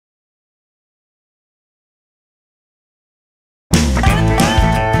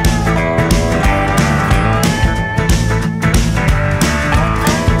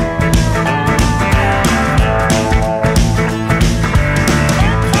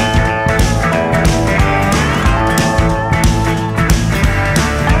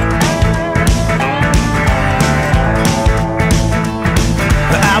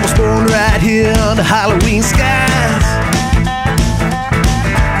Halloween skies.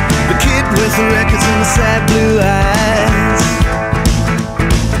 The kid with the records and the sad blue eyes.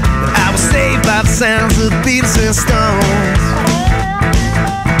 I was saved by the sounds of the Beatles and Stones.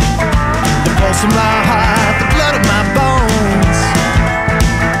 The pulse of my heart, the blood of my bones.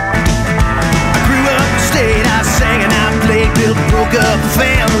 I grew up in the state, I sang and I played, built, broke up a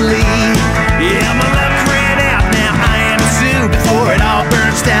family. Yeah, my love ran out, now I am too, before it all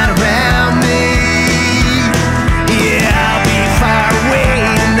burns down around me. Yeah, I'll be far away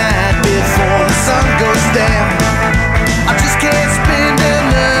tonight before the sun goes down. I just can't spend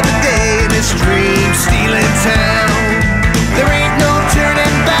another day in this dream-stealing town. There ain't no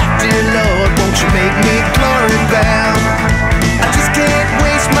turning back, dear Lord, won't you make me glory-bound? I just can't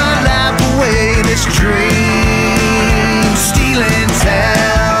waste my life away in this dream-stealing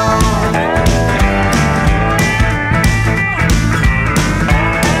town.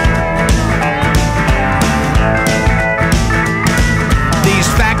 These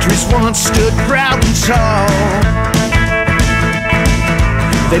factories once stood proud and tall.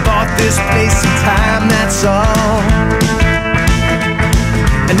 They bought this place in time, that's all.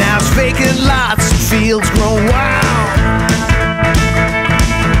 And now it's vacant lots and fields grow wild.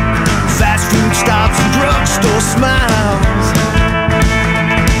 Fast food stops and drugstore smiles.